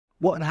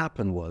what had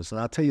happened was, and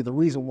I'll tell you the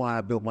reason why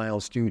I built my own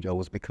studio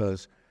was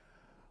because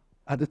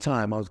at the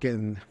time I was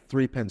getting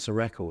 3 pence a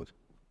record.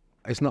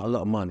 It's not a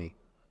lot of money.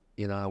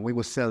 You know, we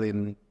were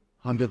selling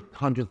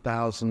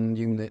 100,000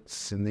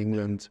 units in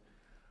England,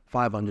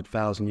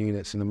 500,000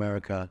 units in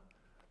America.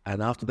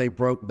 And after they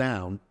broke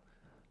down,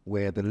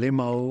 where the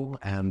limo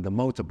and the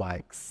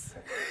motorbikes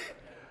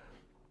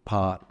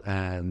part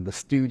and the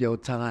studio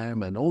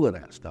time and all of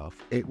that stuff,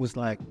 it was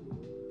like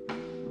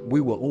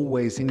we were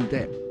always in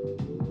debt.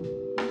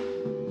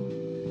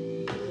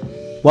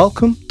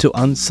 Welcome to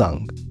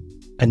Unsung,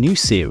 a new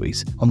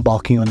series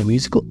embarking on a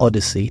musical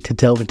odyssey to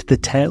delve into the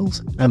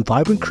tales and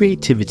vibrant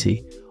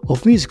creativity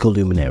of musical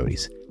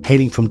luminaries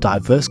hailing from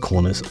diverse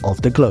corners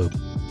of the globe.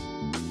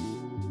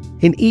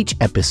 In each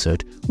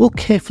episode, we'll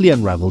carefully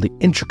unravel the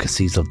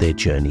intricacies of their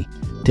journey,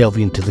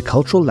 delving into the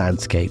cultural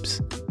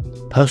landscapes,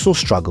 personal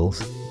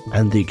struggles,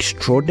 and the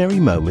extraordinary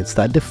moments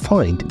that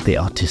defined their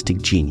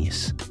artistic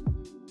genius.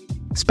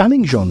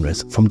 Spanning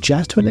genres from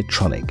jazz to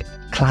electronic,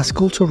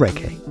 classical to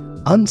reggae,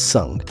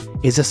 Unsung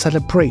is a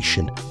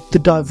celebration of the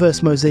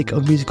diverse mosaic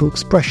of musical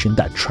expression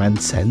that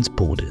transcends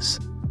borders.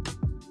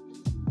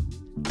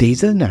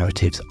 These are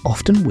narratives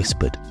often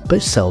whispered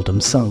but seldom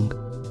sung,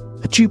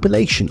 a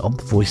jubilation of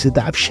the voices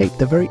that have shaped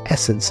the very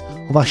essence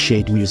of our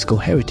shared musical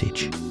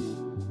heritage.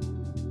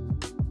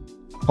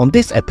 On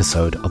this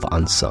episode of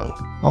Unsung,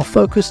 our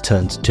focus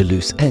turns to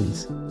Loose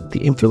Ends,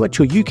 the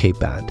influential UK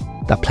band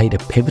that played a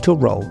pivotal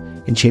role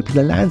in shaping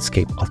the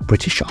landscape of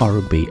British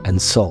R&B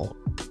and soul.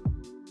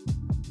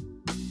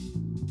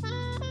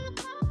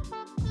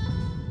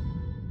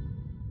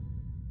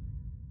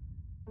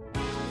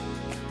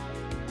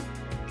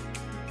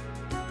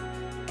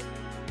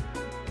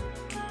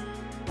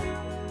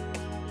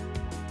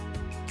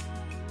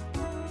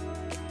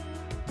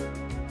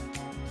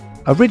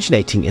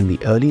 Originating in the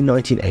early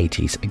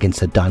 1980s against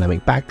the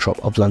dynamic backdrop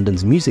of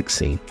London's music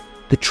scene,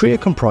 the trio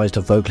comprised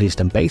of vocalist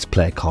and bass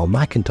player Carl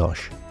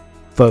McIntosh,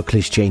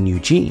 vocalist Jane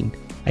Eugene,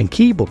 and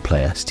keyboard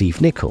player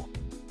Steve Nicol.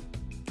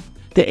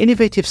 Their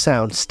innovative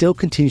sound still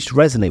continues to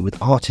resonate with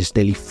artists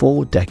nearly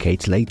 4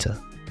 decades later.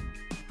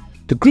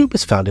 The group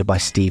was founded by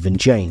Steve and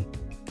Jane.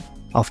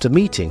 After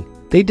meeting,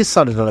 they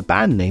decided on a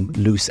band name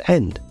Loose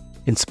End,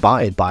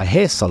 inspired by a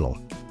hair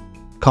salon.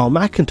 Carl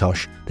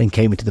McIntosh then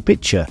came into the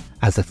picture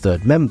as the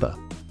third member,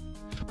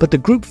 but the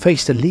group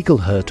faced a legal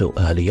hurdle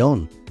early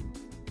on.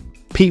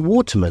 Pete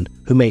Waterman,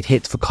 who made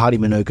hits for Kylie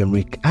Minogue and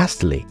Rick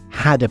Astley,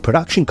 had a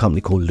production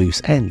company called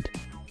Loose End,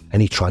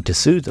 and he tried to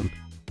sue them,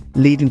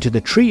 leading to the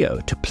trio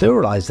to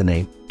pluralize the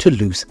name to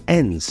Loose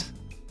Ends.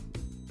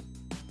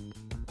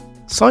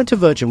 Signed to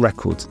Virgin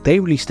Records, they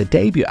released a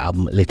debut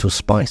album, Little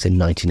Spice, in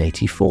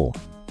 1984,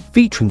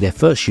 featuring their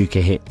first UK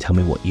hit, Tell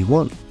Me What You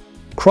Want,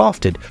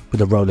 crafted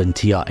with a Roland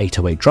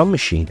TR-808 drum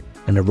machine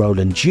and a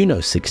Roland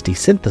Juno 60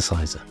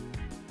 synthesizer.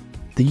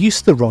 The use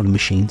of the Roland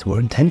machines were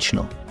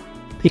intentional.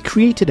 They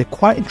created a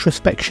quiet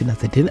introspection as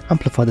they didn't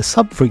amplify the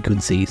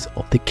sub-frequencies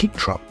of the kick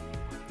drum,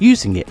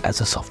 using it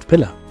as a soft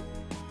pillow.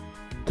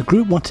 The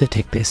group wanted to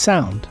take their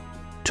sound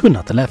to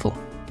another level.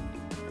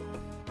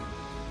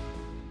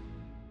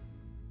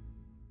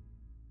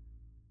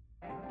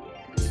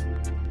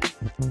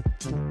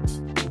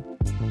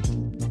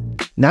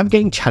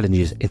 Navigating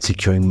challenges in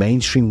securing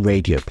mainstream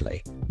radio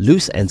play,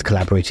 Loose Ends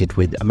collaborated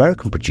with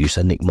American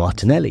producer Nick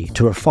Martinelli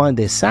to refine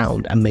their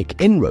sound and make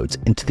inroads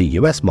into the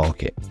US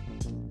market.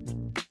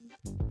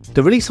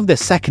 The release of their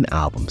second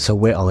album, So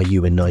Where Are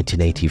You, in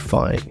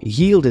 1985,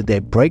 yielded their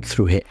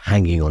breakthrough hit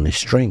Hanging on a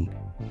String.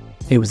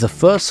 It was the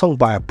first song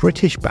by a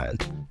British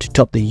band to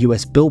top the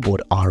US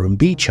Billboard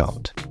R&B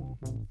chart.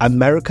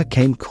 America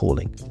came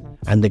calling,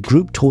 and the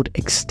group toured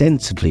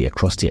extensively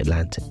across the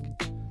Atlantic.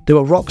 They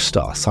were rock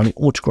stars signing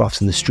autographs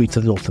in the streets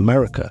of North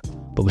America,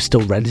 but were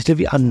still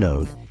relatively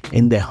unknown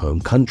in their home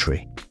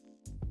country.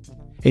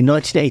 In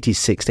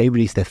 1986, they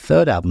released their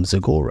third album,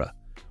 Zagora,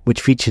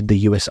 which featured the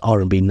US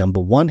R&B number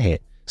 1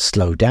 hit,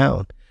 Slow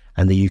Down,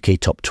 and the UK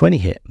top 20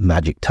 hit,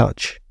 Magic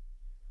Touch.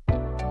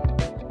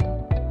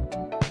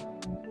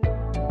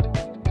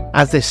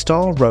 As their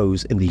star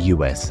rose in the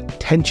US,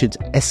 tensions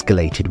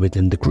escalated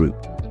within the group,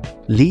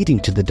 leading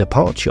to the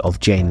departure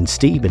of Jane and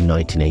Steve in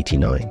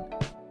 1989.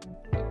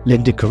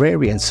 Linda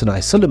Carreri and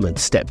Sunai Suleiman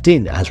stepped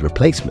in as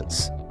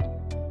replacements.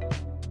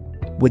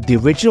 With the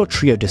original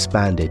trio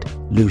disbanded,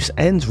 Loose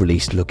Ends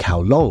released Look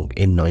How Long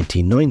in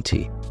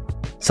 1990,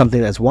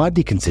 something that's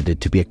widely considered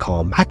to be a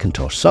Carl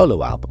McIntosh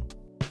solo album.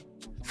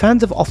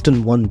 Fans have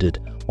often wondered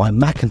why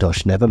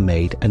McIntosh never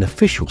made an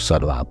official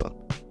solo album.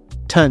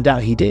 Turned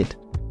out he did.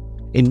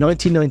 In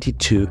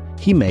 1992,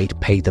 he made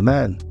Pay the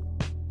Man.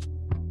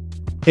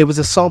 It was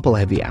a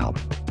sample-heavy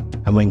album,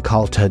 and when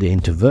Carl turned it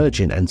into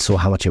Virgin and saw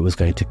how much it was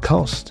going to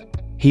cost,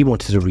 he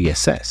wanted to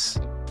reassess.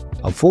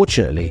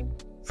 Unfortunately,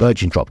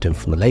 Virgin dropped him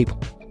from the label.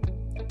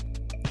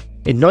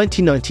 In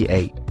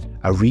 1998,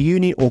 a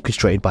reunion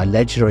orchestrated by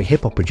legendary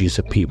hip-hop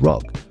producer Pete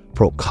Rock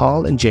brought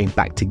Carl and Jane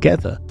back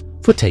together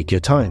for Take Your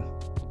Time.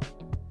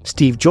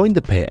 Steve joined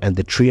the pair and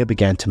the trio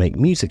began to make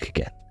music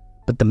again,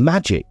 but the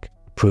magic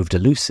proved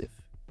elusive.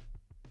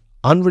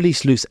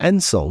 unreleased loose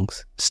end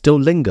songs still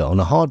linger on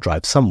a hard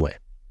drive somewhere.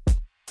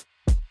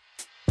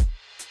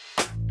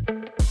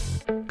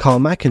 Carl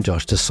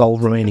McIntosh, the sole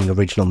remaining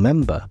original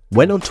member,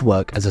 went on to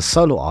work as a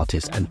solo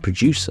artist and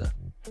producer.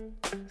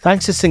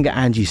 Thanks to singer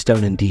Angie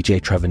Stone and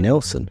DJ Trevor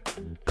Nelson,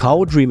 Carl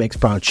would remix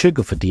Brown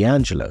Sugar for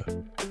D'Angelo.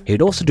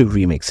 He'd also do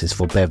remixes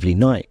for Beverly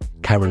Knight,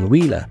 Karen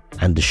Wheeler,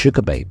 and the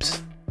Sugar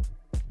Babes.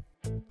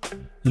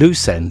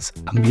 Loose Ends,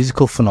 a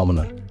musical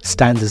phenomenon,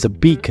 stands as a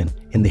beacon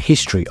in the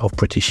history of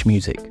British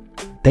music.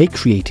 They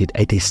created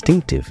a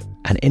distinctive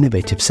and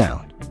innovative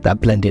sound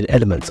that blended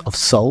elements of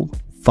soul,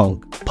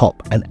 funk,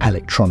 pop, and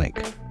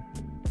electronic.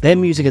 Their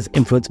music has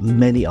influenced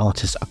many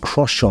artists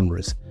across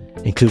genres,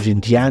 including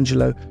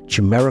D'Angelo,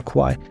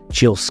 Jamiroquai,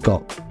 Jill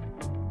Scott.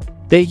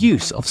 Their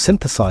use of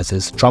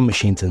synthesizers, drum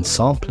machines, and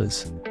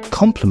samplers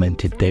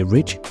complemented their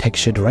rich,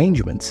 textured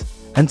arrangements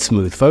and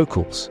smooth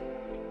vocals.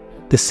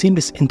 The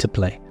seamless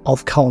interplay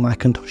of Carl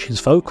McIntosh's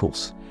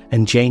vocals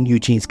and Jane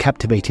Eugene's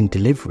captivating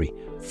delivery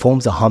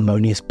forms a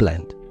harmonious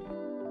blend.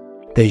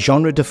 Their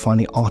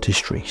genre-defining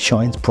artistry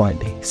shines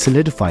brightly,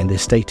 solidifying their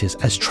status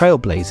as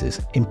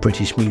trailblazers in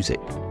British music.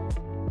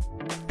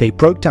 They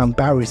broke down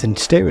barriers and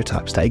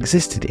stereotypes that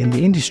existed in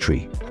the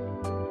industry.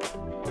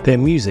 Their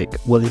music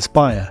will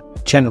inspire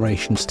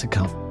generations to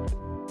come.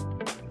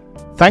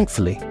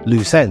 Thankfully,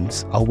 Loose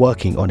Ends are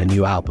working on a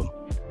new album.